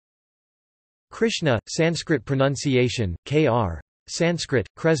Krishna, Sanskrit pronunciation, Kr. Sanskrit,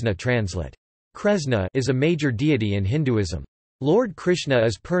 Krishna translate. Krishna is a major deity in Hinduism. Lord Krishna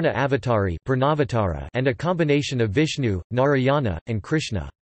is Purna Avatari and a combination of Vishnu, Narayana, and Krishna.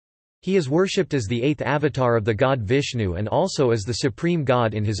 He is worshipped as the eighth avatar of the god Vishnu and also as the supreme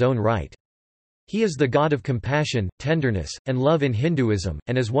god in his own right. He is the god of compassion, tenderness, and love in Hinduism,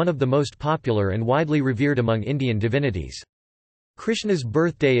 and is one of the most popular and widely revered among Indian divinities. Krishna's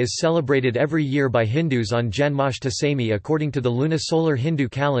birthday is celebrated every year by Hindus on Janmashtami according to the lunisolar Hindu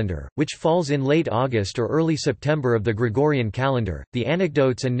calendar, which falls in late August or early September of the Gregorian calendar. The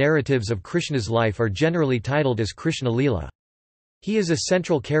anecdotes and narratives of Krishna's life are generally titled as Krishna Leela. He is a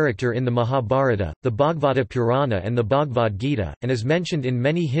central character in the Mahabharata, the Bhagavata Purana, and the Bhagavad Gita, and is mentioned in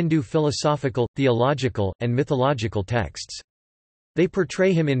many Hindu philosophical, theological, and mythological texts. They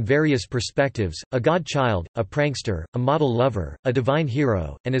portray him in various perspectives: a godchild, a prankster, a model lover, a divine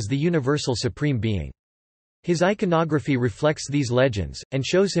hero, and as the universal supreme being. His iconography reflects these legends, and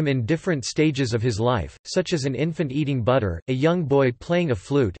shows him in different stages of his life, such as an infant eating butter, a young boy playing a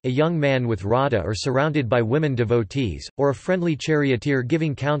flute, a young man with Radha or surrounded by women devotees, or a friendly charioteer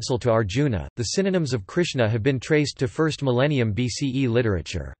giving counsel to Arjuna. The synonyms of Krishna have been traced to 1st millennium BCE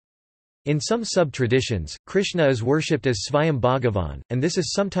literature. In some sub-traditions, Krishna is worshipped as Svayam Bhagavan, and this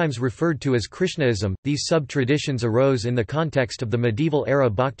is sometimes referred to as Krishnaism. These sub-traditions arose in the context of the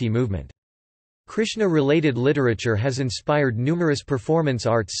medieval-era Bhakti movement. Krishna-related literature has inspired numerous performance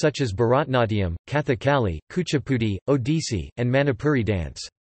arts such as Bharatnatyam, Kathakali, Kuchipudi, Odissi, and Manipuri dance.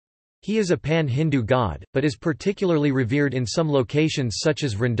 He is a pan-Hindu god, but is particularly revered in some locations such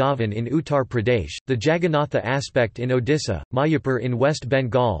as Vrindavan in Uttar Pradesh, the Jagannatha aspect in Odisha, Mayapur in West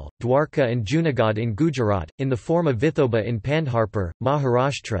Bengal, Dwarka and Junagadh in Gujarat, in the form of Vithoba in Pandharpur,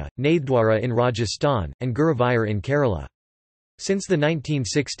 Maharashtra, Nathdwara in Rajasthan, and Guruvayur in Kerala. Since the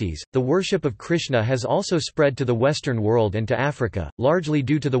 1960s, the worship of Krishna has also spread to the Western world and to Africa, largely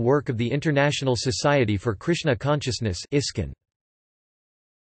due to the work of the International Society for Krishna Consciousness (ISKCON).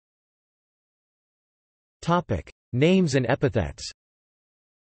 Names and epithets.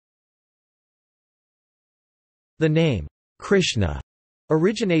 The name, Krishna,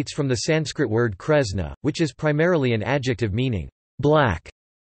 originates from the Sanskrit word kresna, which is primarily an adjective meaning, black,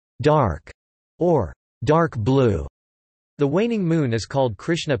 dark, or dark blue. The waning moon is called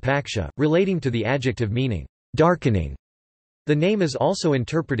Krishna Paksha, relating to the adjective meaning, darkening. The name is also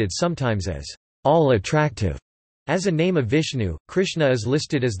interpreted sometimes as all-attractive. As a name of Vishnu, Krishna is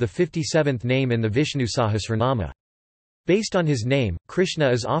listed as the 57th name in the Vishnu Sahasranama. Based on his name,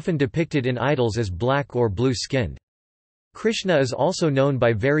 Krishna is often depicted in idols as black or blue-skinned. Krishna is also known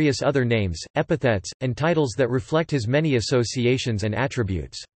by various other names, epithets, and titles that reflect his many associations and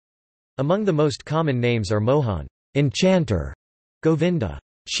attributes. Among the most common names are Mohan, enchanter, Govinda,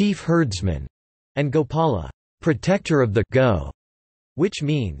 chief herdsman, and Gopala, protector of the go, which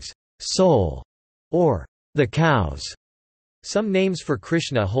means soul or the cows. Some names for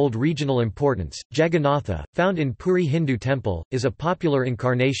Krishna hold regional importance. Jagannatha, found in Puri Hindu temple, is a popular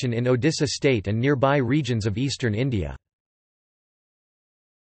incarnation in Odisha state and nearby regions of eastern India.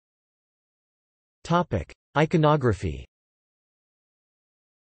 Iconography.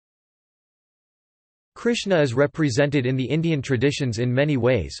 Krishna is represented in the Indian traditions in many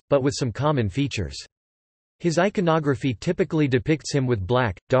ways, but with some common features. His iconography typically depicts him with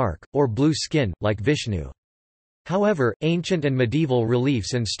black, dark, or blue skin, like Vishnu. However, ancient and medieval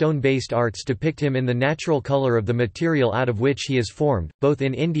reliefs and stone-based arts depict him in the natural color of the material out of which he is formed, both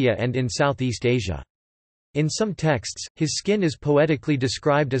in India and in Southeast Asia. In some texts, his skin is poetically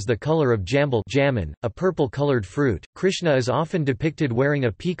described as the color of jambal jamun, a purple-colored fruit. Krishna is often depicted wearing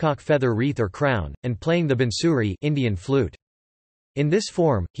a peacock feather wreath or crown, and playing the bansuri Indian flute. In this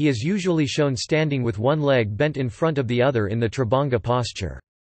form, he is usually shown standing with one leg bent in front of the other in the Tribhanga posture.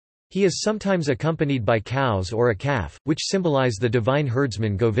 He is sometimes accompanied by cows or a calf, which symbolize the divine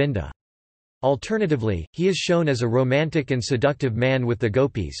herdsman Govinda. Alternatively, he is shown as a romantic and seductive man with the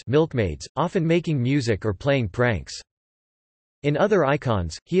gopis, milkmaids, often making music or playing pranks. In other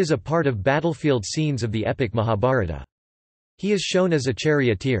icons, he is a part of battlefield scenes of the epic Mahabharata. He is shown as a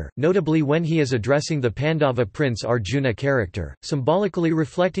charioteer, notably when he is addressing the Pandava prince Arjuna character, symbolically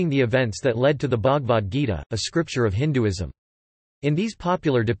reflecting the events that led to the Bhagavad Gita, a scripture of Hinduism. In these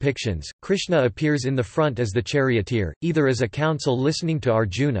popular depictions, Krishna appears in the front as the charioteer, either as a counsel listening to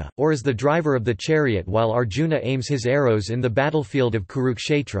Arjuna, or as the driver of the chariot while Arjuna aims his arrows in the battlefield of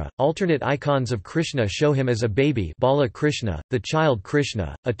Kurukshetra. Alternate icons of Krishna show him as a baby, Bala Krishna, the child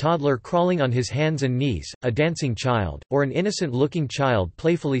Krishna, a toddler crawling on his hands and knees, a dancing child, or an innocent-looking child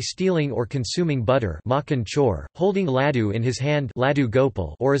playfully stealing or consuming butter, Makhan Chor, holding laddu in his hand, Laddu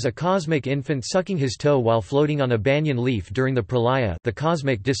Gopal, or as a cosmic infant sucking his toe while floating on a banyan leaf during the pralaya, the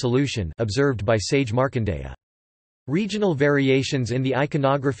cosmic dissolution, observed by sage Markandeya. Regional variations in the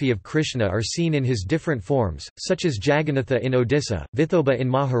iconography of Krishna are seen in his different forms, such as Jagannatha in Odisha, Vithoba in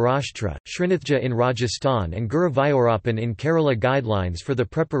Maharashtra, Srinathja in Rajasthan and Guru Vayorappan in Kerala. Guidelines for the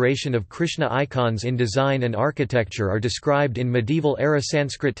preparation of Krishna icons in design and architecture are described in medieval-era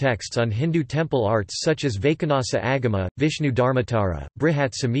Sanskrit texts on Hindu temple arts such as Vaikhanasa Agama, Vishnu Dharmatara,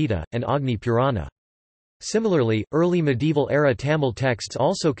 Brihat Samhita, and Agni Purana. Similarly, early medieval-era Tamil texts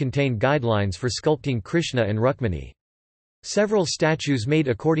also contain guidelines for sculpting Krishna and Rukmini. Several statues made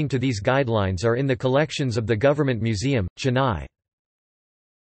according to these guidelines are in the collections of the Government Museum, Chennai.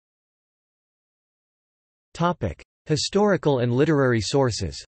 Historical and literary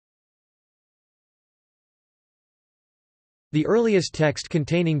sources. The earliest text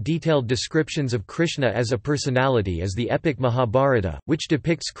containing detailed descriptions of Krishna as a personality is the epic Mahabharata, which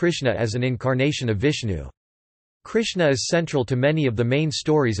depicts Krishna as an incarnation of Vishnu. Krishna is central to many of the main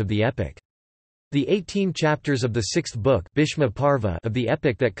stories of the epic. The 18 chapters of the sixth book Bhishma Parva of the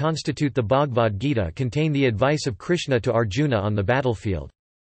epic that constitute the Bhagavad Gita contain the advice of Krishna to Arjuna on the battlefield.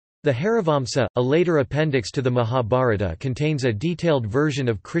 The Harivamsa, a later appendix to the Mahabharata, contains a detailed version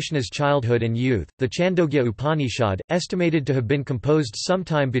of Krishna's childhood and youth. The Chandogya Upanishad, estimated to have been composed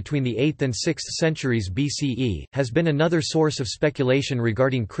sometime between the 8th and 6th centuries BCE, has been another source of speculation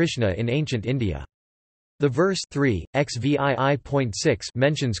regarding Krishna in ancient India. The verse 3, XVI.6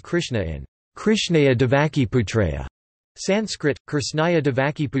 mentions Krishna in Krishnaya Devakiputraya, Sanskrit, Krishnaya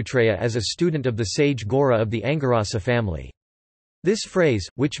Devakiputraya, as a student of the sage Gora of the Angarasa family. This phrase,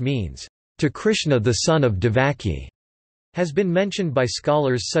 which means, "to Krishna the son of Devaki," has been mentioned by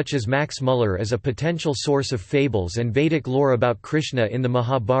scholars such as Max Muller as a potential source of fables and Vedic lore about Krishna in the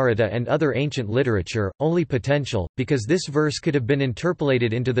Mahabharata and other ancient literature, only potential, because this verse could have been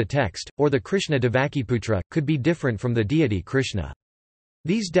interpolated into the text, or the Krishna Devakiputra, could be different from the deity Krishna.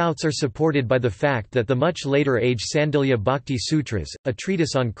 These doubts are supported by the fact that the much later age Sandilya Bhakti Sutras, a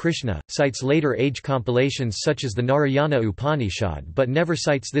treatise on Krishna, cites later age compilations such as the Narayana Upanishad but never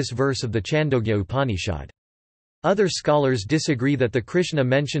cites this verse of the Chandogya Upanishad. Other scholars disagree that the Krishna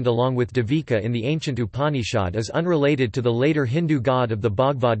mentioned along with Devika in the ancient Upanishad is unrelated to the later Hindu god of the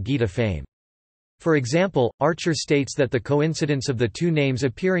Bhagavad Gita fame. For example, Archer states that the coincidence of the two names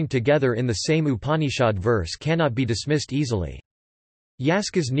appearing together in the same Upanishad verse cannot be dismissed easily.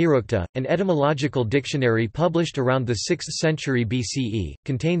 Yaska's Nirukta, an etymological dictionary published around the 6th century BCE,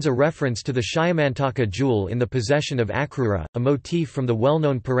 contains a reference to the Shyamantaka jewel in the possession of Akrura, a motif from the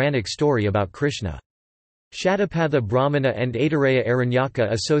well-known Puranic story about Krishna. Shatapatha Brahmana and Aitareya Aranyaka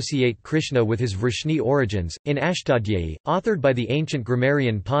associate Krishna with his Vrishni origins. In Ashtadhyayi, authored by the ancient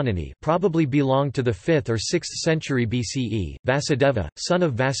grammarian Panini, probably belonged to the 5th or 6th century BCE, Vasudeva, son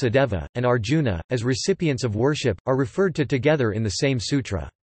of Vasudeva, and Arjuna, as recipients of worship, are referred to together in the same sutra.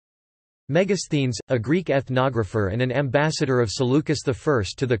 Megasthenes, a Greek ethnographer and an ambassador of Seleucus I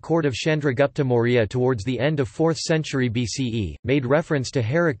to the court of Chandragupta Maurya towards the end of 4th century BCE, made reference to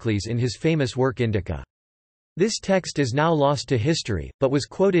Heracles in his famous work Indica. This text is now lost to history, but was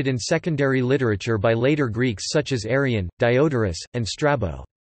quoted in secondary literature by later Greeks such as Arrian, Diodorus, and Strabo.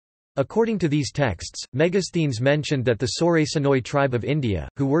 According to these texts, Megasthenes mentioned that the Sorasanoi tribe of India,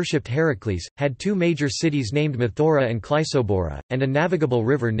 who worshipped Heracles, had two major cities named Mathura and Chrysobora, and a navigable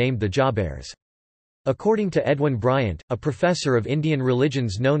river named the Jabares. According to Edwin Bryant, a professor of Indian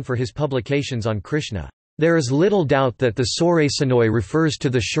religions known for his publications on Krishna, there is little doubt that the Sorasanoi refers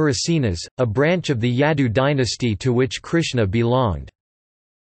to the Shurasenas, a branch of the Yadu dynasty to which Krishna belonged.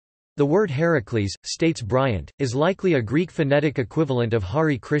 The word Heracles, states Bryant, is likely a Greek phonetic equivalent of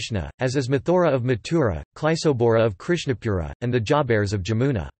Hari Krishna, as is Mathura of Mathura, Chrysobora of Krishnapura, and the Jabares of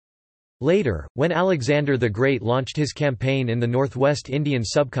Jamuna. Later, when Alexander the Great launched his campaign in the northwest Indian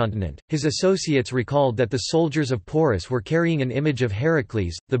subcontinent, his associates recalled that the soldiers of Porus were carrying an image of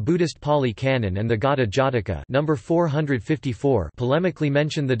Heracles. The Buddhist Pali Canon and the Gata Jataka number 454 polemically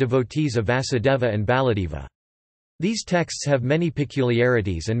mention the devotees of Vasudeva and Baladeva. These texts have many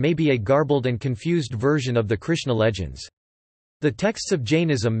peculiarities and may be a garbled and confused version of the Krishna legends. The texts of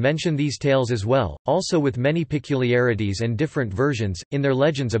Jainism mention these tales as well, also with many peculiarities and different versions, in their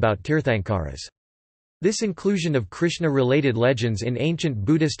legends about Tirthankaras. This inclusion of Krishna-related legends in ancient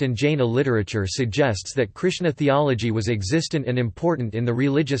Buddhist and Jaina literature suggests that Krishna theology was existent and important in the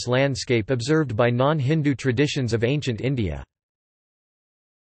religious landscape observed by non-Hindu traditions of ancient India.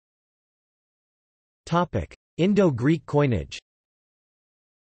 Indo-Greek coinage.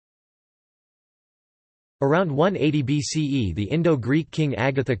 Around 180 BCE, the Indo-Greek king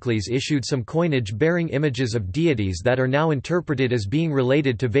Agathocles issued some coinage bearing images of deities that are now interpreted as being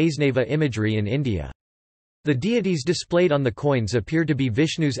related to Vaisnava imagery in India. The deities displayed on the coins appear to be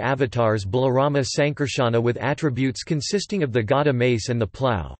Vishnu's avatars Balarama Sankarsana with attributes consisting of the Gada mace and the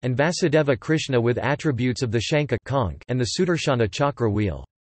plough, and Vasudeva Krishna with attributes of the Shankha conch and the Sudarshana chakra wheel.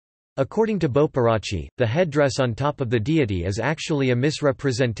 According to Boparachi, the headdress on top of the deity is actually a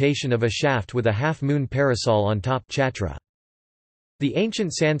misrepresentation of a shaft with a half-moon parasol on top chatra. The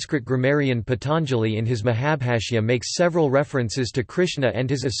ancient Sanskrit grammarian Patanjali in his Mahabhashya makes several references to Krishna and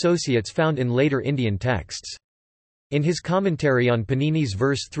his associates found in later Indian texts. In his commentary on Panini's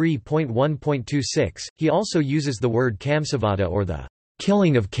verse 3.1.26, he also uses the word Kamsavada or the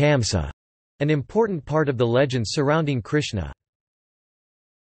killing of Kamsa, an important part of the legends surrounding Krishna.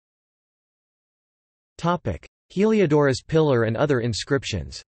 Heliodorus pillar and other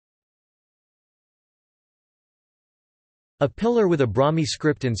inscriptions. A pillar with a Brahmi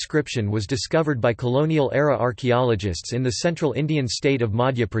script inscription was discovered by colonial-era archaeologists in the central Indian state of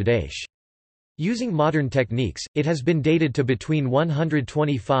Madhya Pradesh. Using modern techniques, it has been dated to between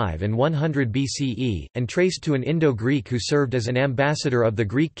 125 and 100 BCE, and traced to an Indo-Greek who served as an ambassador of the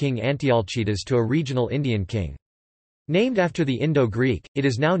Greek king Antialcidas to a regional Indian king. Named after the Indo-Greek, it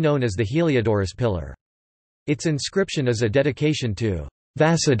is now known as the Heliodorus pillar. Its inscription is a dedication to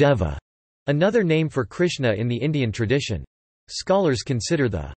Vasudeva, another name for Krishna in the Indian tradition. Scholars consider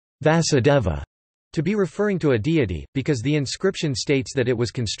the Vasudeva to be referring to a deity, because the inscription states that it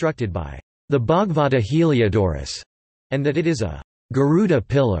was constructed by the Bhagavata Heliodorus, and that it is a Garuda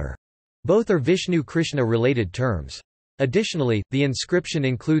pillar. Both are Vishnu-Krishna-related terms. Additionally, the inscription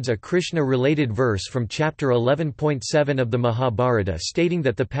includes a Krishna-related verse from chapter 11.7 of the Mahabharata stating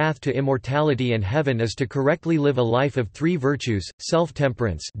that the path to immortality and heaven is to correctly live a life of three virtues,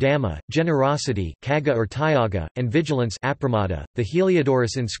 self-temperance dhamma, generosity kagga or tyaga, and vigilance apramada. The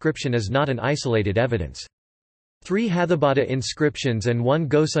Heliodorus inscription is not an isolated evidence. 3 Hathabada inscriptions and 1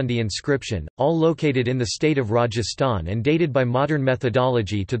 Gosundi inscription, all located in the state of Rajasthan and dated by modern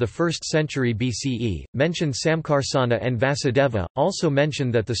methodology to the 1st century BCE, mention Samkarsana and Vasudeva, also mention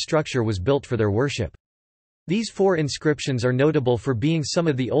that the structure was built for their worship. These 4 inscriptions are notable for being some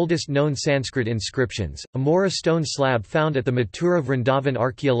of the oldest known Sanskrit inscriptions. A Mora stone slab found at the Mathura Vrindavan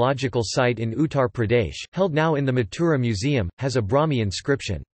archaeological site in Uttar Pradesh, held now in the Mathura Museum, has a Brahmi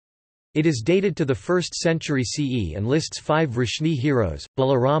inscription. It is dated to the 1st century CE and lists 5 Vrishni heroes,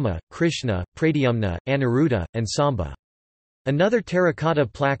 Balarama, Krishna, Pradyumna, Aniruddha, and Samba. Another terracotta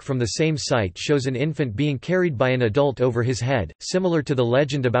plaque from the same site shows an infant being carried by an adult over his head, similar to the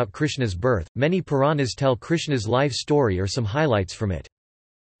legend about Krishna's birth. Many Puranas tell Krishna's life story or some highlights from it.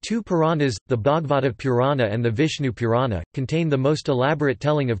 2 Puranas, the Bhagavata Purana and the Vishnu Purana, contain the most elaborate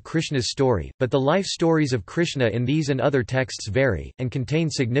telling of Krishna's story, but the life stories of Krishna in these and other texts vary, and contain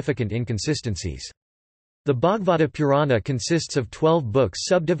significant inconsistencies. The Bhagavata Purana consists of 12 books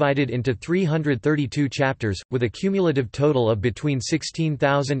subdivided into 332 chapters, with a cumulative total of between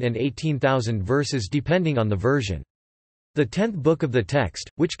 16,000 and 18,000 verses depending on the version. The 10th book of the text,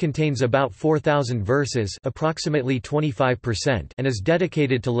 which contains about 4,000 verses approximately 25% and is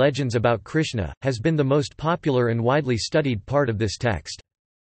dedicated to legends about Krishna, has been the most popular and widely studied part of this text.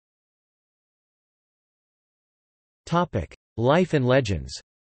 Life and legends.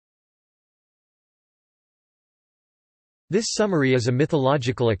 This summary is a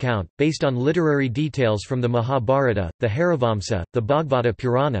mythological account, based on literary details from the Mahabharata, the Harivamsa, the Bhagavata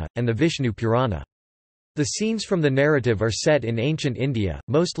Purana, and the Vishnu Purana. The scenes from the narrative are set in ancient India,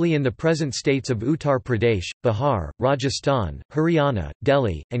 mostly in the present states of Uttar Pradesh, Bihar, Rajasthan, Haryana,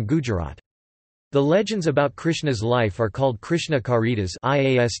 Delhi, and Gujarat. The legends about Krishna's life are called Krishna Karitas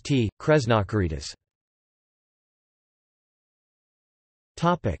IAST, Kresnakaritas.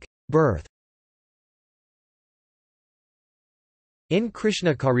 Birth. In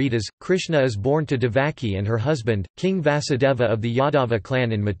Krishna Karitas, Krishna is born to Devaki and her husband, King Vasudeva of the Yadava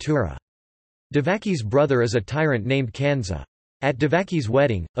clan in Mathura. Devaki's brother is a tyrant named Kansa. At Devaki's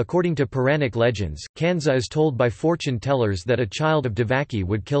wedding, according to Puranic legends, Kansa is told by fortune tellers that a child of Devaki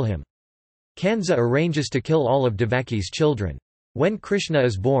would kill him. Kansa arranges to kill all of Devaki's children. When Krishna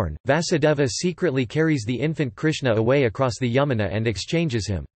is born, Vasudeva secretly carries the infant Krishna away across the Yamuna and exchanges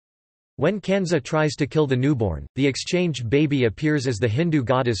him. When Kansa tries to kill the newborn, the exchanged baby appears as the Hindu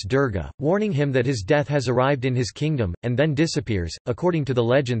goddess Durga, warning him that his death has arrived in his kingdom, and then disappears, according to the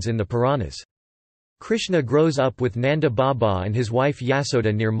legends in the Puranas. Krishna grows up with Nanda Baba and his wife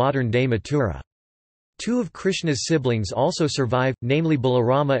Yasoda near modern-day Mathura. Two of Krishna's siblings also survive, namely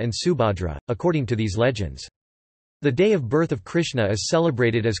Balarama and Subhadra, according to these legends. The day of birth of Krishna is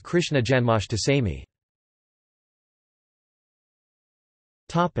celebrated as Krishna Janmashtami.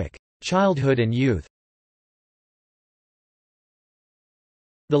 Childhood and youth.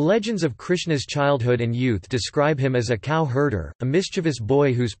 The legends of Krishna's childhood and youth describe him as a cow herder, a mischievous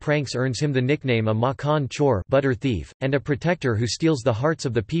boy whose pranks earns him the nickname a Makhan Chor, butter thief, and a protector who steals the hearts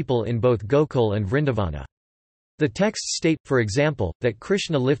of the people in both Gokul and Vrindavana. The texts state, for example, that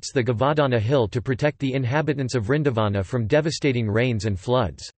Krishna lifts the Govardhana hill to protect the inhabitants of Vrindavana from devastating rains and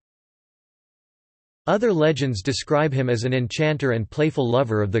floods. Other legends describe him as an enchanter and playful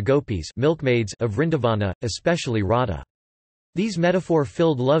lover of the gopis, milkmaids of Vrindavana, especially Radha. These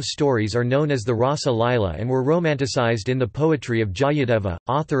metaphor-filled love stories are known as the Rasa Lila and were romanticized in the poetry of Jayadeva,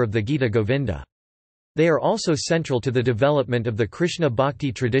 author of the Gita Govinda. They are also central to the development of the Krishna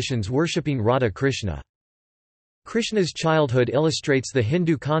Bhakti traditions worshipping Radha Krishna. Krishna's childhood illustrates the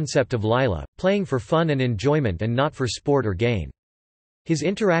Hindu concept of Lila, playing for fun and enjoyment and not for sport or gain. His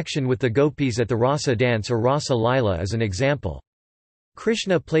interaction with the gopis at the Rasa dance or Rasa Lila is an example.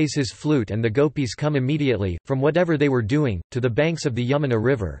 Krishna plays his flute and the gopis come immediately, from whatever they were doing, to the banks of the Yamuna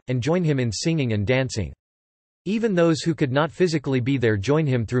river, and join him in singing and dancing. Even those who could not physically be there join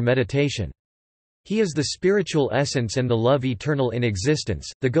him through meditation. He is the spiritual essence and the love eternal in existence.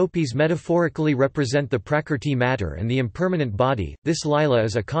 The gopis metaphorically represent the prakrti matter and the impermanent body. This Lila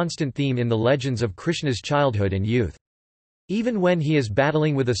is a constant theme in the legends of Krishna's childhood and youth. Even when he is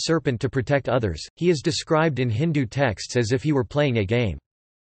battling with a serpent to protect others, he is described in Hindu texts as if he were playing a game.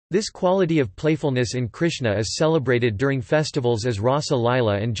 This quality of playfulness in Krishna is celebrated during festivals as Rasa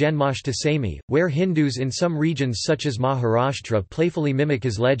Lila and Janmashtami, where Hindus in some regions such as Maharashtra playfully mimic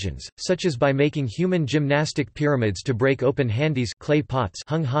his legends, such as by making human gymnastic pyramids to break open handis, clay pots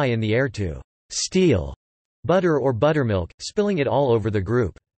hung high in the air to steal butter or buttermilk, spilling it all over the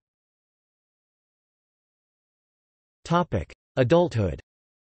group. Adulthood.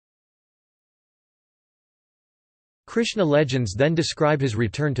 Krishna legends then describe his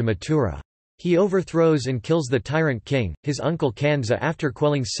return to Mathura. He overthrows and kills the tyrant king, his uncle Kansa, after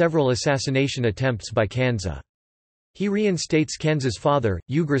quelling several assassination attempts by Kansa. He reinstates Kansa's father,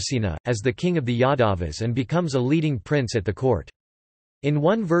 Ugrasena, as the king of the Yadavas and becomes a leading prince at the court. In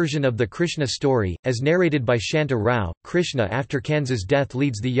one version of the Krishna story, as narrated by Shanta Rao, Krishna after Kansa's death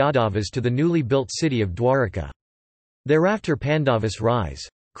leads the Yadavas to the newly built city of Dwaraka. Thereafter Pandavas rise.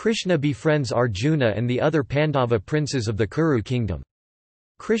 Krishna befriends Arjuna and the other Pandava princes of the Kuru kingdom.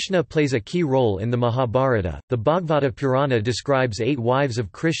 Krishna plays a key role in the Mahabharata. The Bhagavata Purana describes 8 wives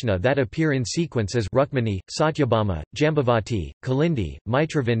of Krishna that appear in sequence as Rukmini, Satyabhama, Jambavati, Kalindi,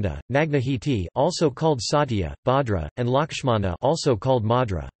 Mitravinda, Nagnahiti, also called Satya, Bhadra, and Lakshmana, also called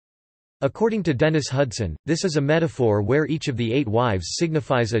Madra. According to Dennis Hudson, this is a metaphor where each of the 8 wives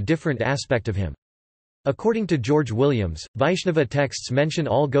signifies a different aspect of him. According to George Williams, Vaishnava texts mention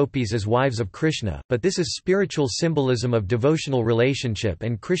all gopis as wives of Krishna, but this is spiritual symbolism of devotional relationship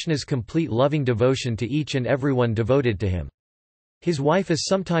and Krishna's complete loving devotion to each and everyone devoted to him. His wife is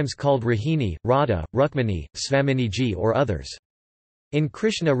sometimes called Rahini, Radha, Rukmini, Svaminiji or others. In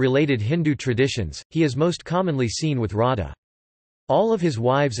Krishna-related Hindu traditions, he is most commonly seen with Radha. All of his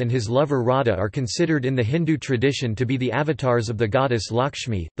wives and his lover Radha are considered in the Hindu tradition to be the avatars of the goddess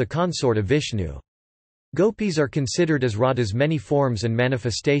Lakshmi, the consort of Vishnu. Gopis are considered as Radha's many forms and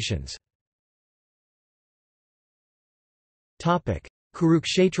manifestations.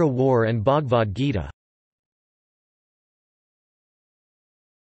 Kurukshetra war and Bhagavad Gita.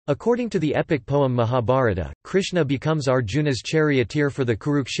 According to the epic poem Mahabharata, Krishna becomes Arjuna's charioteer for the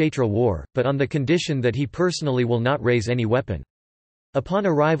Kurukshetra war, but on the condition that he personally will not raise any weapon. Upon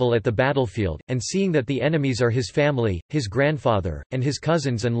arrival at the battlefield, and seeing that the enemies are his family, his grandfather, and his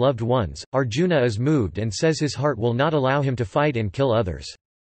cousins and loved ones, Arjuna is moved and says his heart will not allow him to fight and kill others.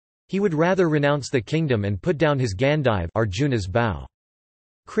 He would rather renounce the kingdom and put down his Gandiva, Arjuna's bow.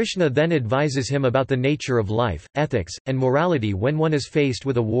 Krishna then advises him about the nature of life, ethics, and morality when one is faced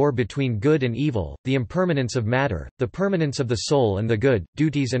with a war between good and evil, the impermanence of matter, the permanence of the soul and the good,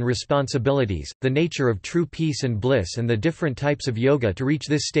 duties and responsibilities, the nature of true peace and bliss and the different types of yoga to reach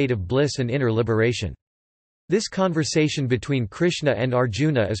this state of bliss and inner liberation. This conversation between Krishna and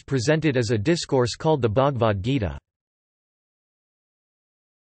Arjuna is presented as a discourse called the Bhagavad Gita.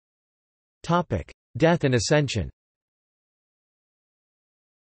 Death and ascension.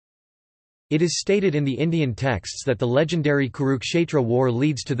 It is stated in the Indian texts that the legendary Kurukshetra war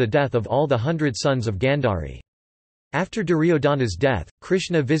leads to the death of all the 100 sons of Gandhari. After Duryodhana's death,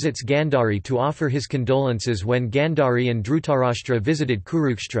 Krishna visits Gandhari to offer his condolences when Gandhari and Dhritarashtra visited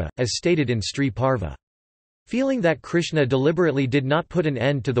Kurukshetra, as stated in Sri Parva. Feeling that Krishna deliberately did not put an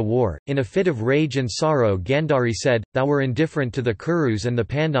end to the war, in a fit of rage and sorrow Gandhari said, "Thou were indifferent to the Kurus and the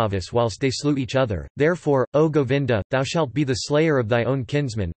Pandavas whilst they slew each other, therefore, O Govinda, thou shalt be the slayer of thy own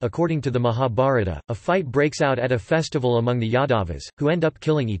kinsmen." According to the Mahabharata, a fight breaks out at a festival among the Yadavas, who end up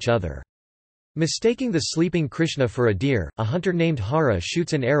killing each other. Mistaking the sleeping Krishna for a deer, a hunter named Hara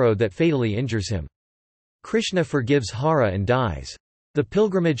shoots an arrow that fatally injures him. Krishna forgives Hara and dies. The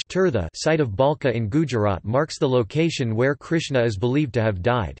pilgrimage Tirtha site of Balka in Gujarat marks the location where Krishna is believed to have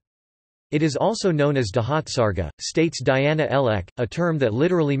died. It is also known as Dahatsarga, states Diana L. a term that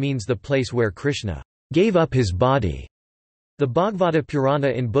literally means the place where Krishna gave up his body. The Bhagavata Purana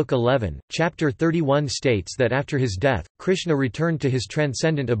in Book 11, Chapter 31 states that after his death, Krishna returned to his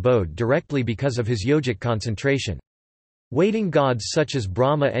transcendent abode directly because of his yogic concentration. Waiting gods such as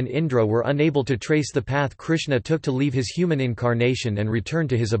Brahma and Indra were unable to trace the path Krishna took to leave his human incarnation and return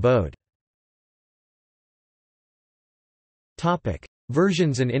to his abode.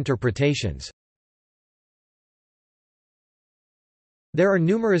 Versions and interpretations. There are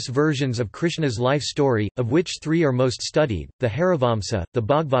numerous versions of Krishna's life story, of which three are most studied, the Harivamsa, the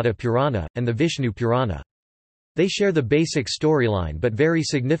Bhagavata Purana, and the Vishnu Purana. They share the basic storyline but vary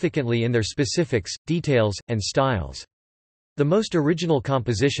significantly in their specifics, details, and styles. The most original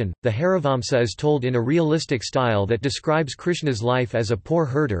composition, the Harivamsa, is told in a realistic style that describes Krishna's life as a poor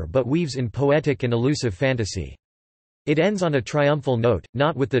herder but weaves in poetic and elusive fantasy. It ends on a triumphal note,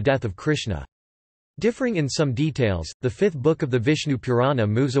 not with the death of Krishna. Differing in some details, the fifth book of the Vishnu Purana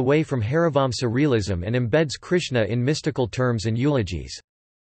moves away from Harivamsa realism and embeds Krishna in mystical terms and eulogies.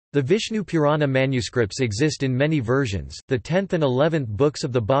 The Vishnu Purana manuscripts exist in many versions. The 10th and 11th books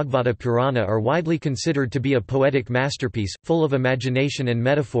of the Bhagavata Purana are widely considered to be a poetic masterpiece, full of imagination and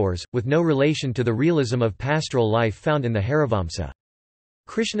metaphors, with no relation to the realism of pastoral life found in the Harivamsa.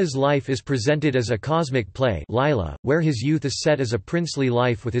 Krishna's life is presented as a cosmic play, Lila, where his youth is set as a princely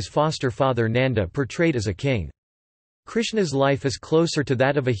life with his foster father Nanda portrayed as a king. Krishna's life is closer to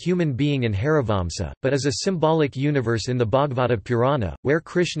that of a human being in Harivamsa, but is a symbolic universe in the Bhagavata Purana, where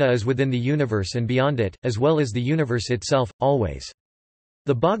Krishna is within the universe and beyond it, as well as the universe itself, always.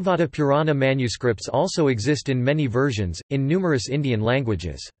 The Bhagavata Purana manuscripts also exist in many versions, in numerous Indian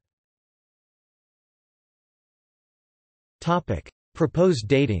languages. Proposed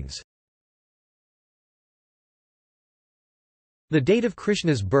datings. The date of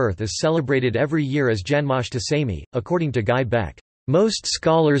Krishna's birth is celebrated every year as Janmashtami, according to Guy Beck. Most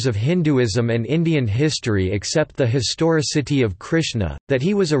scholars of Hinduism and Indian history accept the historicity of Krishna, that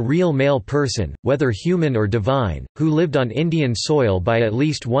he was a real male person, whether human or divine, who lived on Indian soil by at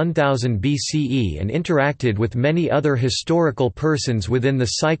least 1000 BCE and interacted with many other historical persons within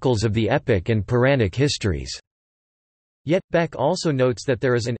the cycles of the epic and Puranic histories. Yet, Beck also notes that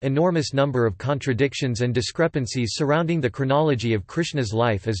there is an enormous number of contradictions and discrepancies surrounding the chronology of Krishna's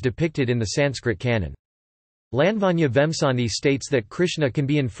life as depicted in the Sanskrit canon. Lanvanya Vemsani states that Krishna can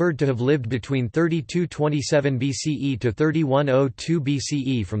be inferred to have lived between 3227 BCE to 3102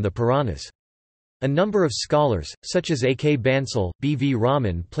 BCE from the Puranas. A number of scholars, such as A. K. Bansal, B. V.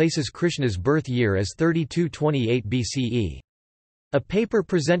 Raman, places Krishna's birth year as 3228 BCE. A paper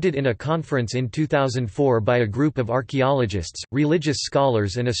presented in a conference in 2004 by a group of archaeologists, religious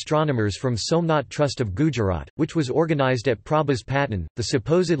scholars and astronomers from Somnath Trust of Gujarat, which was organized at Prabhas Patan, the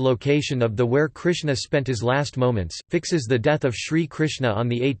supposed location of the where Krishna spent his last moments, fixes the death of Sri Krishna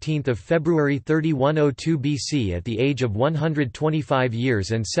on 18 February 3102 BC at the age of 125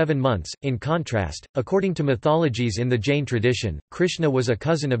 years and 7 months. In contrast, according to mythologies in the Jain tradition, Krishna was a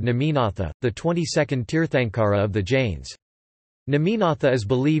cousin of Neminatha, the 22nd Tirthankara of the Jains. Neminatha is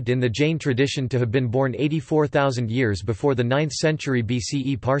believed in the Jain tradition to have been born 84,000 years before the 9th century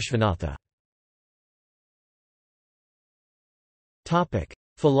BCE Parshvanatha.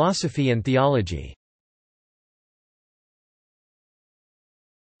 Philosophy and theology.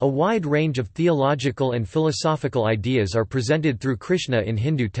 A wide range of theological and philosophical ideas are presented through Krishna in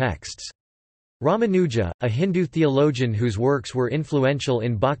Hindu texts. Ramanuja, a Hindu theologian whose works were influential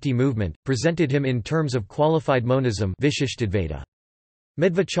in Bhakti movement, presented him in terms of qualified monism Vishishtadvaita.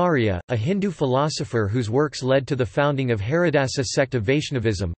 Madhvacharya, a Hindu philosopher whose works led to the founding of Haridasa sect of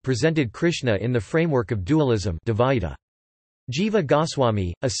Vaishnavism, presented Krishna in the framework of dualism Dvaita. Jiva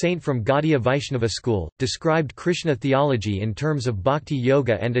Goswami, a saint from Gaudiya Vaishnava school, described Krishna theology in terms of Bhakti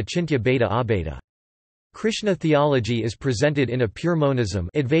Yoga and Achintya Bheda Abheda. Krishna theology is presented in a pure monism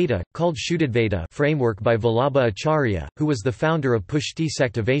Advaita, called Shuddhadvaita framework by Vallabha Acharya, who was the founder of Pushti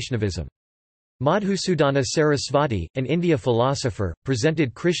sect of Vaishnavism. Madhusudana Sarasvati, an India philosopher,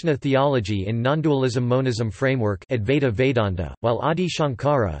 presented Krishna theology in non-dualism monism framework Advaita Vedanta, while Adi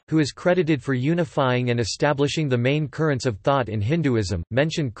Shankara, who is credited for unifying and establishing the main currents of thought in Hinduism,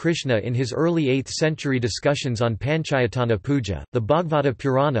 mentioned Krishna in his early 8th century discussions on Panchayatana Puja. The Bhagavata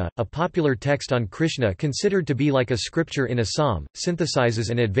Purana, a popular text on Krishna considered to be like a scripture in a psalm,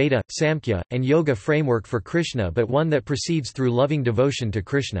 synthesizes an Advaita, Samkhya, and Yoga framework for Krishna, but one that proceeds through loving devotion to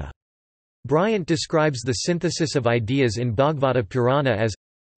Krishna. Bryant describes the synthesis of ideas in Bhagavata Purana as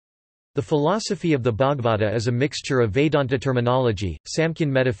the philosophy of the Bhagavata is a mixture of Vedanta terminology, Samkhyan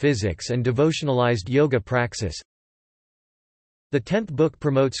metaphysics and devotionalized yoga praxis. The 10th book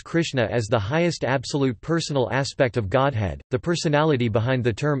promotes Krishna as the highest absolute personal aspect of Godhead, the personality behind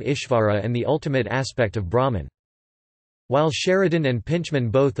the term Ishvara and the ultimate aspect of Brahman. While Sheridan and Pinchman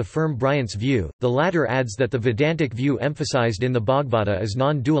both affirm Bryant's view, the latter adds that the Vedantic view emphasized in the Bhagavata is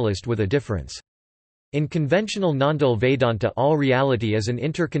non-dualist with a difference. In conventional non-dual Vedanta all reality is an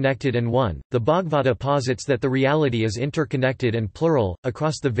interconnected and one. The Bhagavata posits that the reality is interconnected and plural.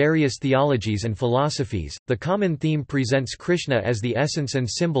 Across the various theologies and philosophies, the common theme presents Krishna as the essence and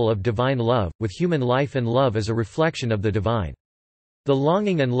symbol of divine love, with human life and love as a reflection of the divine. The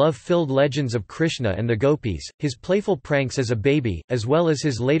longing and love-filled legends of Krishna and the gopis, his playful pranks as a baby, as well as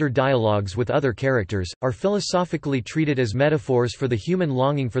his later dialogues with other characters, are philosophically treated as metaphors for the human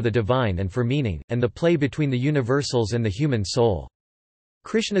longing for the divine and for meaning, and the play between the universals and the human soul.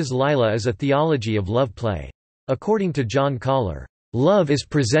 Krishna's Lila is a theology of love play. According to John Collar, "Love is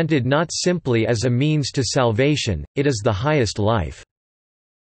presented not simply as a means to salvation, it is the highest life."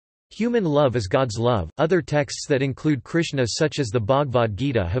 Human love is God's love. Other texts that include Krishna, such as the Bhagavad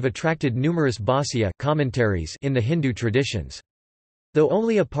Gita, have attracted numerous bhāsya commentaries in the Hindu traditions. Though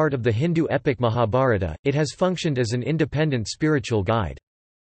only a part of the Hindu epic Mahabharata, it has functioned as an independent spiritual guide.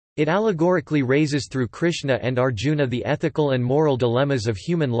 It allegorically raises through Krishna and Arjuna the ethical and moral dilemmas of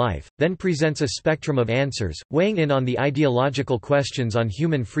human life, then presents a spectrum of answers, weighing in on the ideological questions on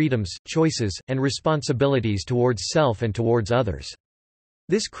human freedoms, choices, and responsibilities towards self and towards others.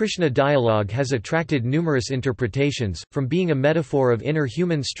 This Krishna dialogue has attracted numerous interpretations, from being a metaphor of inner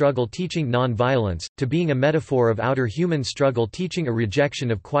human struggle teaching non-violence, to being a metaphor of outer human struggle teaching a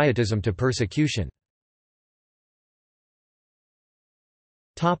rejection of quietism to persecution.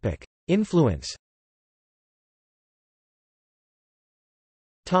 Influence.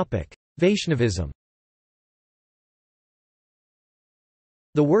 Vaishnavism.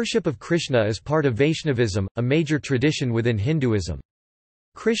 The worship of Krishna is part of Vaishnavism, a major tradition within Hinduism.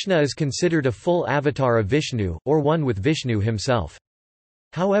 Krishna is considered a full avatar of Vishnu, or one with Vishnu himself.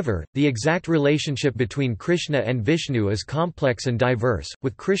 However, the exact relationship between Krishna and Vishnu is complex and diverse,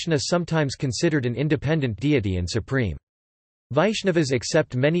 with Krishna sometimes considered an independent deity and supreme. Vaishnavas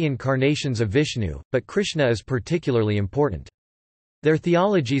accept many incarnations of Vishnu, but Krishna is particularly important. Their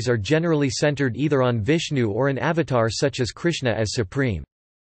theologies are generally centered either on Vishnu or an avatar such as Krishna as supreme.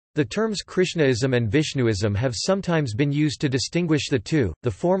 The terms Krishnaism and Vishnuism have sometimes been used to distinguish the two, the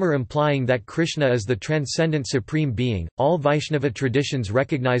former implying that Krishna is the transcendent supreme being. All Vaishnava traditions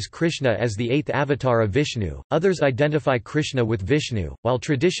recognize Krishna as the eighth avatar of Vishnu, others identify Krishna with Vishnu, while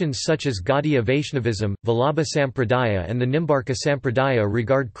traditions such as Gaudiya Vaishnavism, Vallabha Sampradaya, and the Nimbarka Sampradaya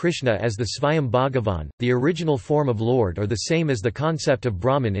regard Krishna as the Svayam Bhagavan, the original form of Lord, or the same as the concept of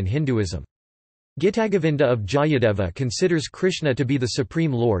Brahman in Hinduism. Gitagovinda of Jayadeva considers Krishna to be the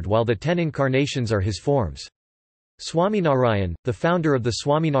Supreme Lord while the 10 incarnations are his forms. Swaminarayan, the founder of the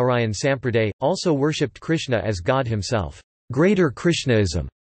Swaminarayan Sampradaya, also worshipped Krishna as God himself. Greater Krishnaism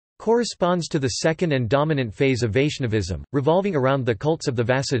corresponds to the second and dominant phase of Vaishnavism, revolving around the cults of the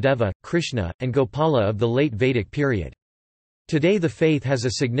Vasudeva, Krishna, and Gopala of the late Vedic period. Today the faith has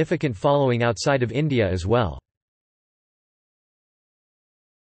a significant following outside of India as well.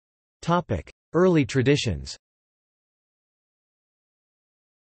 Early traditions.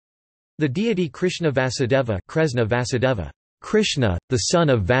 The deity Krishna Vasudeva, Krishna, the son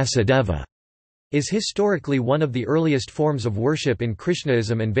of Vasudeva, is historically one of the earliest forms of worship in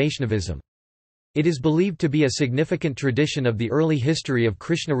Krishnaism and Vaishnavism. It is believed to be a significant tradition of the early history of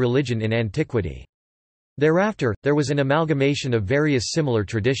Krishna religion in antiquity. Thereafter, there was an amalgamation of various similar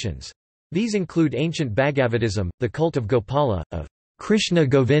traditions. These include ancient Bhagavatism, the cult of Gopala, of Krishna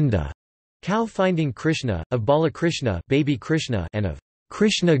Govinda, cow finding Krishna, of Balakrishna, baby Krishna, and of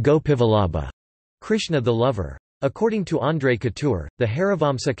Krishna Gopivallabha, Krishna the lover. According to André Couture, the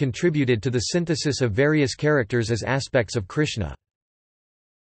Harivamsa contributed to the synthesis of various characters as aspects of Krishna.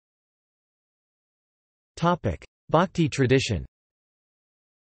 Bhakti tradition.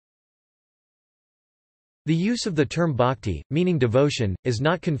 The use of the term bhakti, meaning devotion, is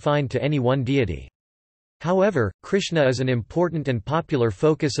not confined to any one deity. However, Krishna is an important and popular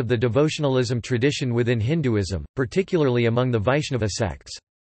focus of the devotionalism tradition within Hinduism, particularly among the Vaishnava sects.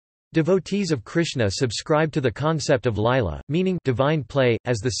 Devotees of Krishna subscribe to the concept of lila, meaning divine play,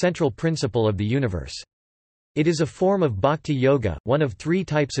 as the central principle of the universe. It is a form of bhakti yoga, one of 3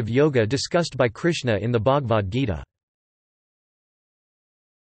 types of yoga discussed by Krishna in the Bhagavad Gita.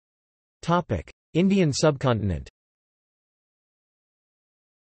 Indian subcontinent.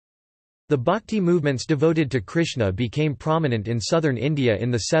 The bhakti movements devoted to Krishna became prominent in southern India in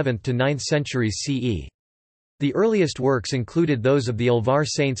the 7th to 9th centuries CE. The earliest works included those of the Alvar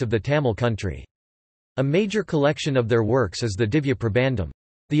saints of the Tamil country. A major collection of their works is the Divya Prabandham.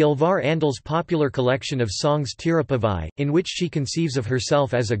 The Alvar Andal's popular collection of songs Tirupavai, in which she conceives of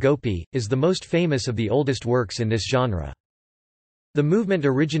herself as a gopi, is the most famous of the oldest works in this genre. The movement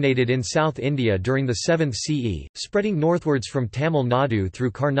originated in South India during the 7th CE, spreading northwards from Tamil Nadu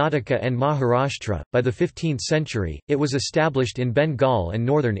through Karnataka and Maharashtra. By the 15th century, it was established in Bengal and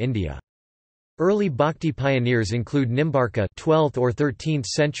northern India. Early bhakti pioneers include Nimbarka 12th or 13th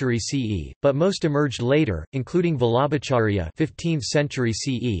century CE, but most emerged later, including Vallabhacharya 15th century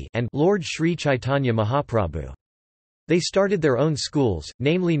CE and Lord Sri Chaitanya Mahaprabhu. They started their own schools,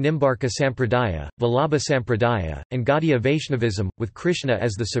 namely Nimbarka Sampradaya, Vallabha Sampradaya, and Gaudiya Vaishnavism, with Krishna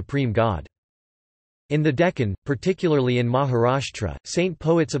as the supreme god. In the Deccan, particularly in Maharashtra, saint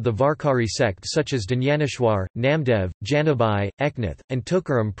poets of the Varkari sect such as Dnyaneshwar, Namdev, Janabai, Eknath, and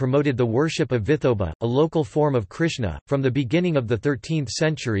Tukaram promoted the worship of Vithoba, a local form of Krishna, from the beginning of the 13th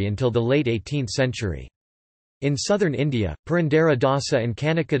century until the late 18th century. In southern India, Purandara Dasa and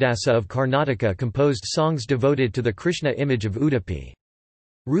Kanakadasa of Karnataka composed songs devoted to the Krishna image of Udupi.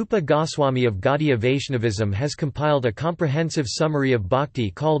 Rupa Goswami of Gaudiya Vaishnavism has compiled a comprehensive summary of bhakti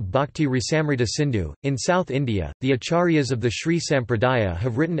called Bhakti Rasamrita Sindhu. In South India, the acharyas of the Sri Sampradaya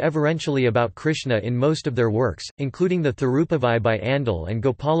have written everentially about Krishna in most of their works, including the Thirupavai by Andal and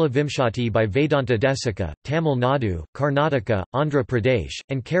Gopala Vimshati by Vedanta Desika. Tamil Nadu, Karnataka, Andhra Pradesh,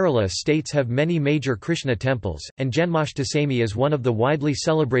 and Kerala states have many major Krishna temples, and Janmashtami is one of the widely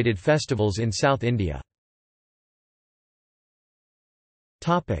celebrated festivals in South India.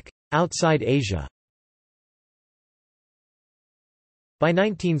 Outside Asia. By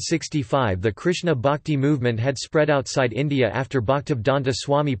 1965 the Krishna Bhakti movement had spread outside India after Bhaktivedanta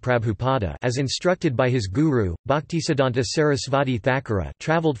Swami Prabhupada, as instructed by his guru, Bhaktisiddhanta Sarasvati Thakura,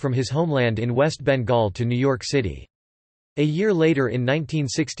 travelled from his homeland in West Bengal to New York City. A year later in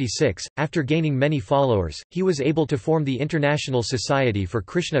 1966, after gaining many followers, he was able to form the International Society for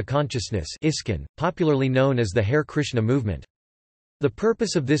Krishna Consciousness (ISKCON), popularly known as the Hare Krishna movement. The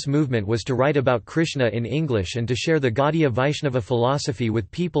purpose of this movement was to write about Krishna in English and to share the Gaudiya Vaishnava philosophy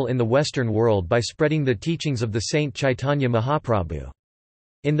with people in the Western world by spreading the teachings of the saint Chaitanya Mahaprabhu.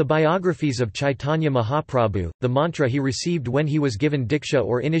 In the biographies of Chaitanya Mahaprabhu, the mantra he received when he was given diksha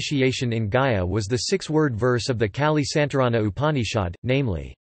or initiation in Gaya was the 6-word verse of the Kali Santarana Upanishad,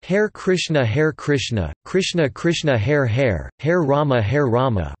 namely, Hare Krishna, Krishna Krishna, Hare Hare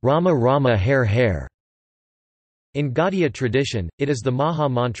Rama, Rama Rama, Hare Hare. In Gaudiya tradition, it is the Maha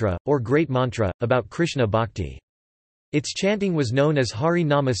Mantra, or Great Mantra, about Krishna Bhakti. Its chanting was known as Hari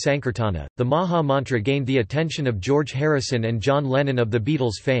Nama Sankirtana. The Maha Mantra gained the attention of George Harrison and John Lennon of the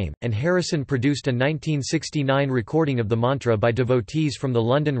Beatles fame, and Harrison produced a 1969 recording of the mantra by devotees from the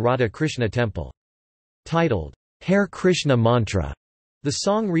London Radha Krishna Temple. Titled, Hare Krishna Mantra, the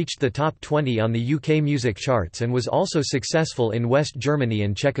song reached the top 20 on the UK music charts and was also successful in West Germany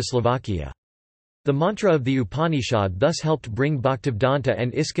and Czechoslovakia. The mantra of the Upanishad thus helped bring Bhaktivedanta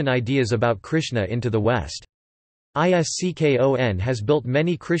and ISKCON ideas about Krishna into the West. ISKCON has built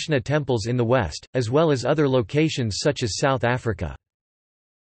many Krishna temples in the West, as well as other locations such as South Africa.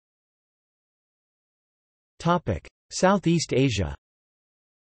 Southeast Asia.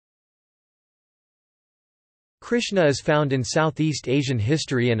 Krishna is found in Southeast Asian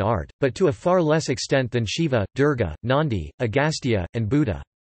history and art, but to a far less extent than Shiva, Durga, Nandi, Agastya, and Buddha.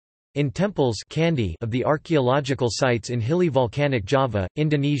 In temples of the archaeological sites in hilly volcanic Java,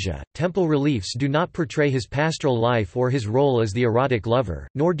 Indonesia, temple reliefs do not portray his pastoral life or his role as the erotic lover,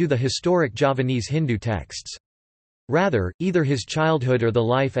 nor do the historic Javanese Hindu texts. Rather, either his childhood or the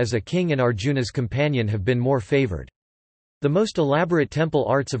life as a king and Arjuna's companion have been more favored. The most elaborate temple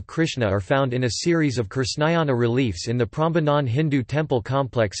arts of Krishna are found in a series of Krishnayana reliefs in the Prambanan Hindu temple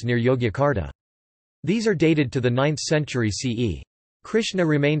complex near Yogyakarta. These are dated to the 9th century CE. Krishna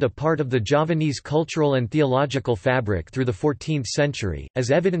remained a part of the Javanese cultural and theological fabric through the 14th century,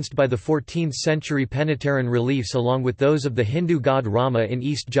 as evidenced by the 14th-century Penataran reliefs along with those of the Hindu god Rama in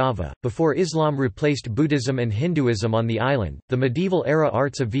East Java. Before Islam replaced Buddhism and Hinduism on the island, the medieval-era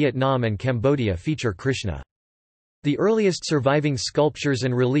arts of Vietnam and Cambodia feature Krishna. The earliest surviving sculptures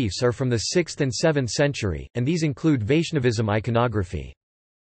and reliefs are from the 6th and 7th century, and these include Vaishnavism iconography.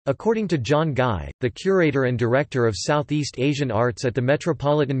 According to John Guy, the curator and director of Southeast Asian Arts at the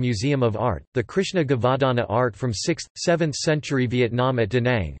Metropolitan Museum of Art, the Krishna Gavadana art from 6th, 7th century Vietnam at Da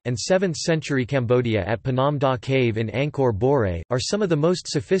Nang, and 7th century Cambodia at Phnom Da Cave in Angkor Bore, are some of the most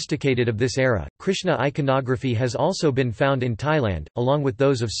sophisticated of this era. Krishna iconography has also been found in Thailand, along with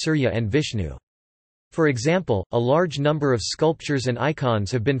those of Surya and Vishnu. For example, a large number of sculptures and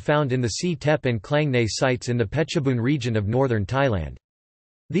icons have been found in the Si Tep and Klang Nay sites in the Phetchabun region of northern Thailand.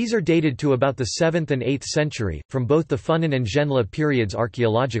 These are dated to about the 7th and 8th century, from both the Funan and Zhenla periods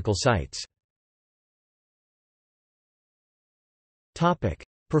archaeological sites.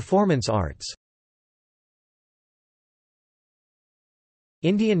 Performance arts.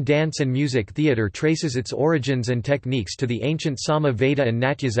 Indian dance and music theatre traces its origins and techniques to the ancient Sama Veda and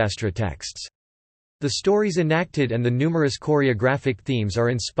Natyasastra texts. The stories enacted and the numerous choreographic themes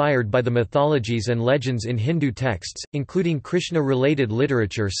are inspired by the mythologies and legends in Hindu texts, including Krishna-related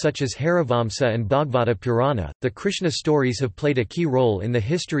literature such as Harivamsa and Bhagavata Purana. The Krishna stories have played a key role in the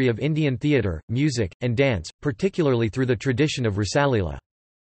history of Indian theatre, music, and dance, particularly through the tradition of Rasalila.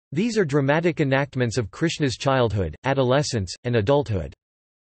 These are dramatic enactments of Krishna's childhood, adolescence, and adulthood.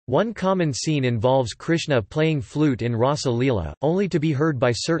 One common scene involves Krishna playing flute in Rasa Leela, only to be heard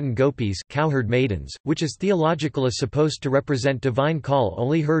by certain gopis, cowherd maidens, which is theological is supposed to represent divine call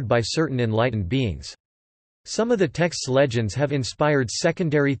only heard by certain enlightened beings. Some of the text's legends have inspired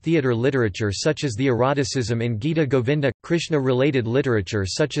secondary theatre literature such as the eroticism in Gita Govinda. Krishna-related literature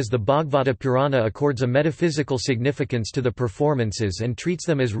such as the Bhagavata Purana accords a metaphysical significance to the performances and treats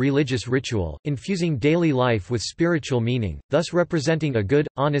them as religious ritual, infusing daily life with spiritual meaning, thus representing a good,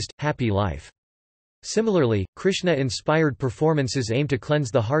 honest, happy life. Similarly, Krishna-inspired performances aim to cleanse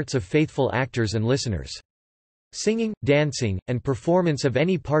the hearts of faithful actors and listeners. Singing, dancing, and performance of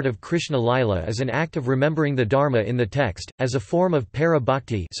any part of Krishna Lila is an act of remembering the Dharma in the text, as a form of para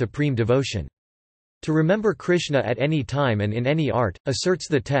bhakti, supreme devotion. To remember Krishna at any time and in any art, asserts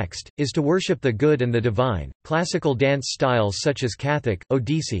the text, is to worship the good and the divine. Classical dance styles such as Kathak,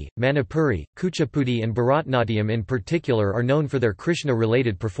 Odissi, Manipuri, Kuchipudi, and Bharatnatyam in particular are known for their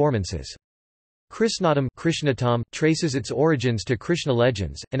Krishna-related performances. Krishnatam traces its origins to Krishna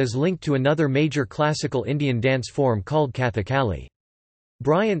legends, and is linked to another major classical Indian dance form called Kathakali.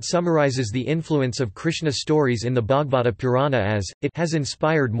 Bryant summarizes the influence of Krishna stories in the Bhagavata Purana as, it has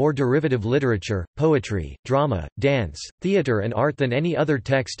inspired more derivative literature, poetry, drama, dance, theatre and art than any other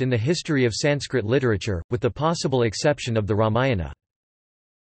text in the history of Sanskrit literature, with the possible exception of the Ramayana.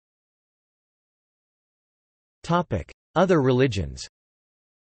 Other religions.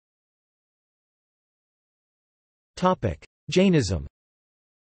 Jainism.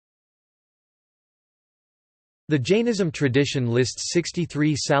 The Jainism tradition lists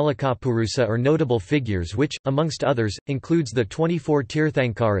 63 Salakapurusa or notable figures which, amongst others, includes the 24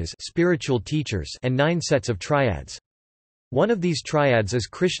 Tirthankaras spiritual teachers and 9 sets of triads. One of these triads is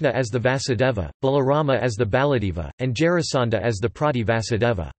Krishna as the Vasudeva, Balarama as the Baladeva, and Jarasandha as the Prati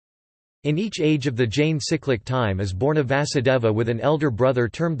Vasudeva. In each age of the Jain cyclic time is born a Vasudeva with an elder brother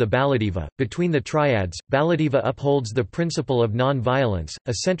termed the Baladeva. Between the triads, Baladeva upholds the principle of non-violence,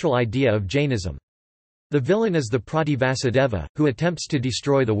 a central idea of Jainism. The villain is the Prati Vasudeva, who attempts to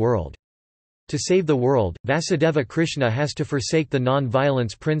destroy the world. To save the world, Vasudeva Krishna has to forsake the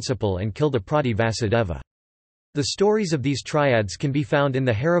non-violence principle and kill the Prati Vasudeva. The stories of these triads can be found in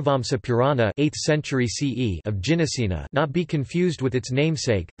the Harivamsa Purana 8th century CE of Jinasena, not be confused with its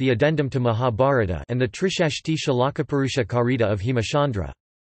namesake, the addendum to Mahabharata, and the Trishashti Shalakapurusha Karita of Hemachandra.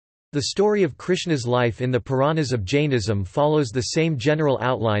 The story of Krishna's life in the Puranas of Jainism follows the same general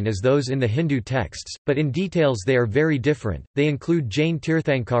outline as those in the Hindu texts, but in details they are very different. They include Jain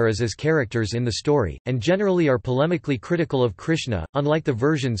Tirthankaras as characters in the story, and generally are polemically critical of Krishna, unlike the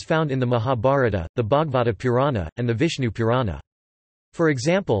versions found in the Mahabharata, the Bhagavata Purana, and the Vishnu Purana. For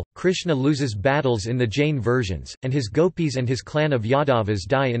example, Krishna loses battles in the Jain versions, and his gopis and his clan of Yadavas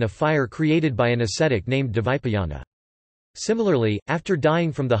die in a fire created by an ascetic named Devipayana. Similarly, after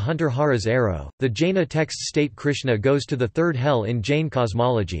dying from the hunter Hara's arrow, the Jaina texts state Krishna goes to the third hell in Jain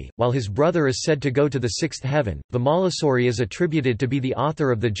cosmology, while his brother is said to go to the sixth heaven. Vimalasuri is attributed to be the author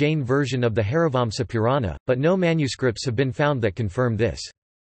of the Jain version of the Harivamsa Purana, but no manuscripts have been found that confirm this.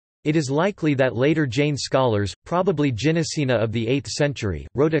 It is likely that later Jain scholars, probably Jinasena of the 8th century,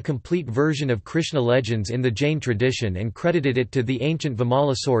 wrote a complete version of Krishna legends in the Jain tradition and credited it to the ancient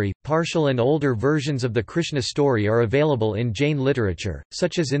Vimalasuri. Partial and older versions of the Krishna story are available in Jain literature,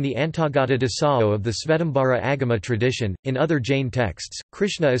 such as in the Antagata Dasao of the Svetambara Agama tradition. In other Jain texts,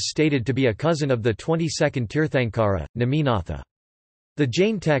 Krishna is stated to be a cousin of the 22nd Tirthankara, Neminatha. The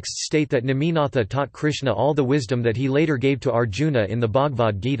Jain texts state that Neminatha taught Krishna all the wisdom that he later gave to Arjuna in the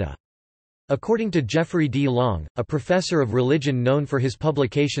Bhagavad Gita. According to Geoffrey D. Long, a professor of religion known for his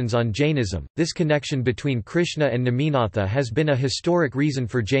publications on Jainism, this connection between Krishna and Neminatha has been a historic reason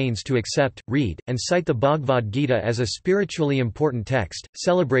for Jains to accept, read, and cite the Bhagavad Gita as a spiritually important text,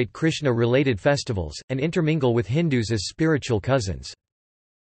 celebrate Krishna-related festivals, and intermingle with Hindus as spiritual cousins.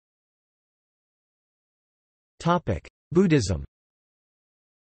 Buddhism.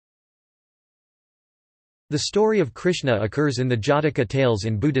 The story of Krishna occurs in the Jataka tales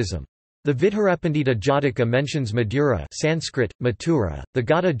in Buddhism. The Vidharapandita Jataka mentions Madura Sanskrit, Mathura, the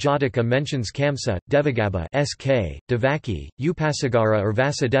Gata Jataka mentions Kamsa, Devagaba SK, Devaki, Upasagara or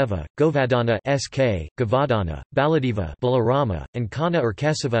Vasudeva, Govardhana SK, Govardhana, Baladeva Balarama, and Kana or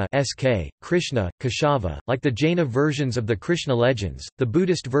Kesava SK, Krishna, Keshava. Like the Jaina versions of the Krishna legends, the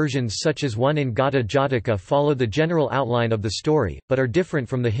Buddhist versions such as one in Gata Jataka follow the general outline of the story, but are different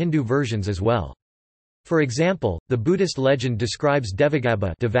from the Hindu versions as well. For example, the Buddhist legend describes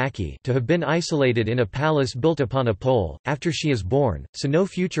Devagaba Devaki to have been isolated in a palace built upon a pole, after she is born, so no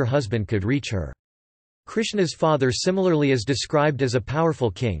future husband could reach her. Krishna's father similarly is described as a powerful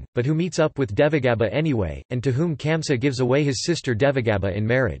king, but who meets up with Devagaba anyway, and to whom Kamsa gives away his sister Devagaba in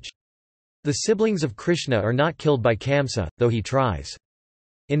marriage. The siblings of Krishna are not killed by Kamsa, though he tries.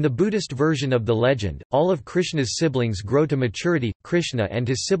 In the Buddhist version of the legend, all of Krishna's siblings grow to maturity. Krishna and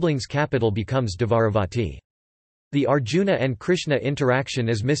his siblings' capital becomes Dvaravati. The Arjuna and Krishna interaction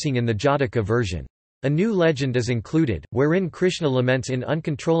is missing in the Jataka version. A new legend is included, wherein Krishna laments in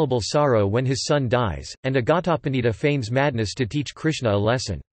uncontrollable sorrow when his son dies, and Agatapanita feigns madness to teach Krishna a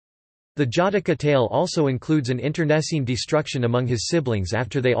lesson. The Jataka tale also includes an internecine destruction among his siblings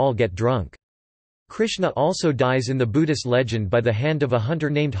after they all get drunk. Krishna also dies in the Buddhist legend by the hand of a hunter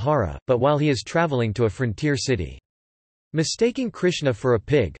named Hara, but while he is traveling to a frontier city. Mistaking Krishna for a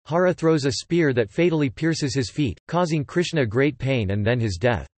pig, Hara throws a spear that fatally pierces his feet, causing Krishna great pain and then his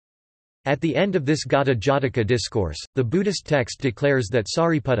death. At the end of this Gata Jataka discourse, the Buddhist text declares that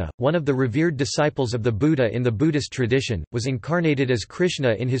Sariputta, one of the revered disciples of the Buddha in the Buddhist tradition, was incarnated as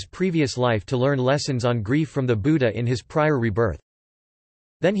Krishna in his previous life to learn lessons on grief from the Buddha in his prior rebirth.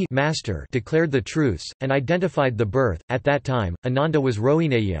 Then he Master declared the truths, and identified the birth. At that time, Ananda was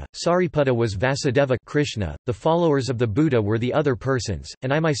Rohineya, Sariputta was Vasudeva Krishna, the followers of the Buddha were the other persons,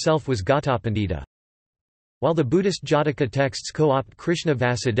 and I myself was Gatapandita. While the Buddhist Jataka texts co-opt Krishna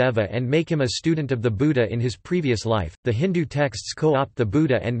Vasudeva and make him a student of the Buddha in his previous life, the Hindu texts co-opt the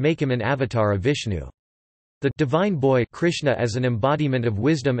Buddha and make him an avatar of Vishnu. The divine boy Krishna as an embodiment of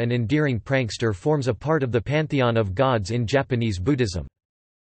wisdom and endearing prankster forms a part of the pantheon of gods in Japanese Buddhism.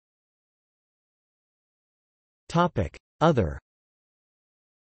 Other.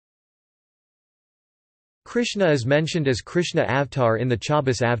 Krishna is mentioned as Krishna Avatar in the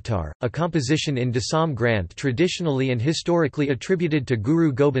Chaubis Avatar, a composition in Dasam Granth traditionally and historically attributed to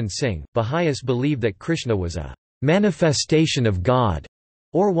Guru Gobind Singh. Baha'is believe that Krishna was a manifestation of God,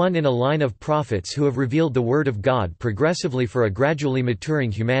 or one in a line of prophets who have revealed the word of God progressively for a gradually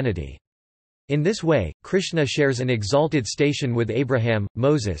maturing humanity. In this way, Krishna shares an exalted station with Abraham,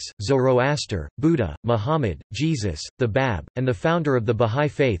 Moses, Zoroaster, Buddha, Muhammad, Jesus, the Bab, and the founder of the Bahá'í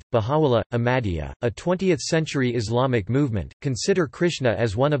Faith, Baha'u'llah. Ahmadiyya, a 20th-century Islamic movement, consider Krishna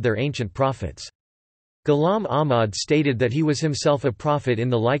as one of their ancient prophets. Ghulam Ahmad stated that he was himself a prophet in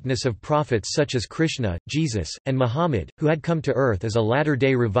the likeness of prophets such as Krishna, Jesus, and Muhammad, who had come to earth as a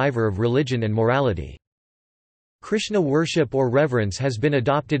latter-day reviver of religion and morality. Krishna worship or reverence has been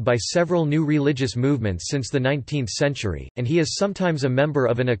adopted by several new religious movements since the 19th century, and he is sometimes a member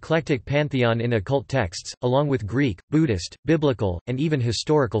of an eclectic pantheon in occult texts, along with Greek, Buddhist, biblical, and even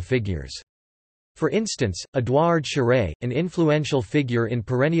historical figures. For instance, Adwaard Sharai, an influential figure in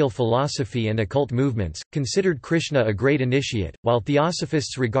perennial philosophy and occult movements, considered Krishna a great initiate, while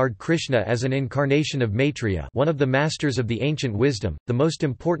theosophists regard Krishna as an incarnation of Maitreya, one of the masters of the ancient wisdom, the most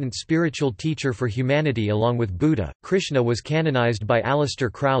important spiritual teacher for humanity along with Buddha. Krishna was canonized by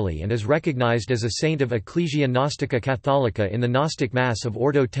Aleister Crowley and is recognized as a saint of Ecclesia Gnostica Catholica in the Gnostic Mass of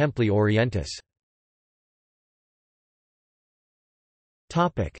Ordo Templi Orientis.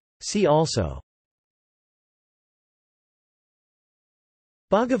 See also: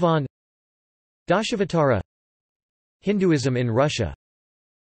 Bhagavan, Dashavatara, Hinduism in Russia,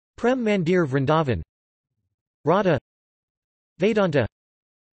 Prem Mandir Vrindavan, Radha, Vedanta,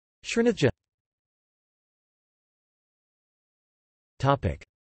 Srinathja. Topic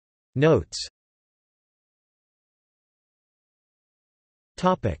Notes.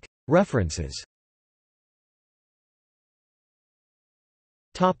 Topic References.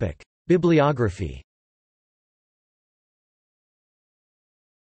 Topic Bibliography.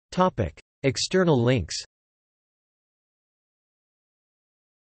 Topic External links.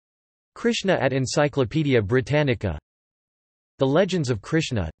 Krishna at Encyclopaedia Britannica. The Legends of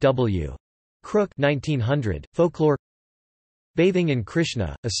Krishna, W. Crook 1900, Folklore. Bathing in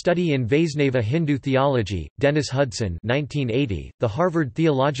Krishna, A Study in Vaisnava Hindu Theology, Dennis Hudson 1980, The Harvard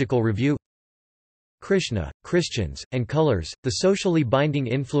Theological Review. Krishna, Christians, and Colors, The Socially Binding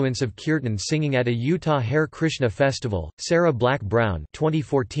Influence of Kirtan Singing at a Utah Hare Krishna Festival, Sarah Black Brown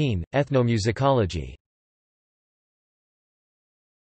 2014, Ethnomusicology.